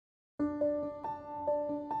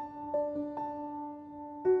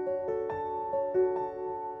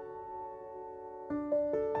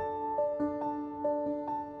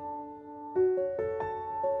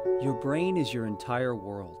brain is your entire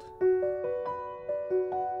world.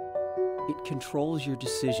 It controls your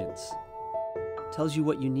decisions, tells you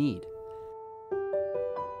what you need,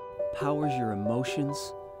 powers your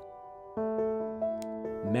emotions,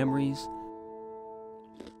 memories,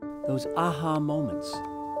 those aha moments,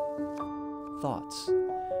 thoughts,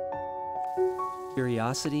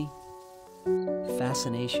 curiosity,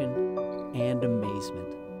 fascination, and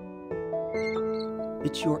amazement.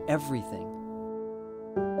 It's your everything.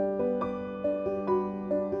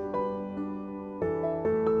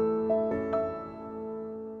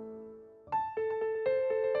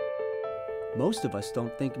 Most of us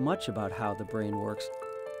don't think much about how the brain works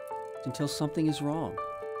until something is wrong.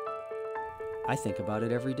 I think about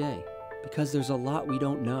it every day because there's a lot we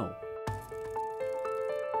don't know.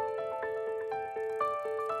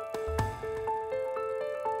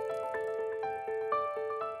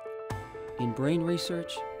 In brain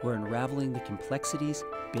research, we're unraveling the complexities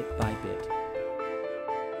bit by bit.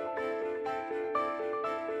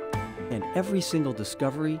 And every single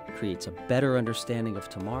discovery creates a better understanding of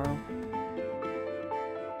tomorrow,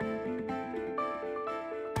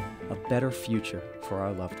 a better future for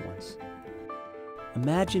our loved ones.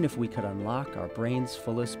 Imagine if we could unlock our brain's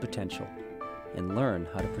fullest potential and learn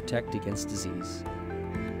how to protect against disease.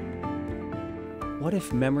 What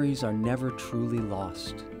if memories are never truly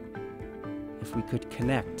lost? If we could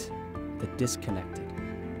connect the disconnected,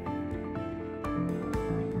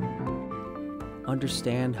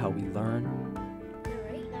 understand how we learn,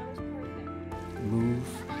 move,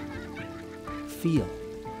 feel.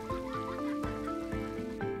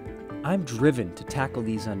 I'm driven to tackle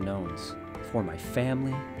these unknowns for my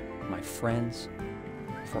family, my friends,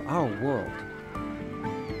 for our world.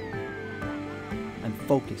 I'm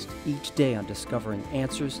focused each day on discovering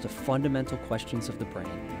answers to fundamental questions of the brain.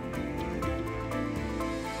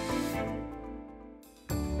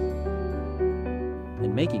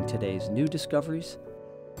 And making today's new discoveries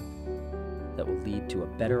that will lead to a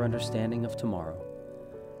better understanding of tomorrow.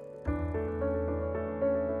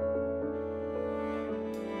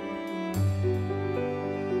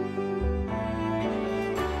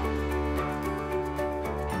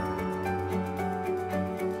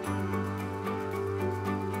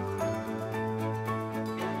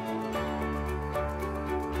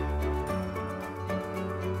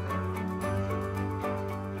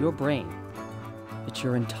 Your brain, it's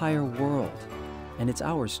your entire world, and it's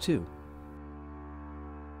ours too.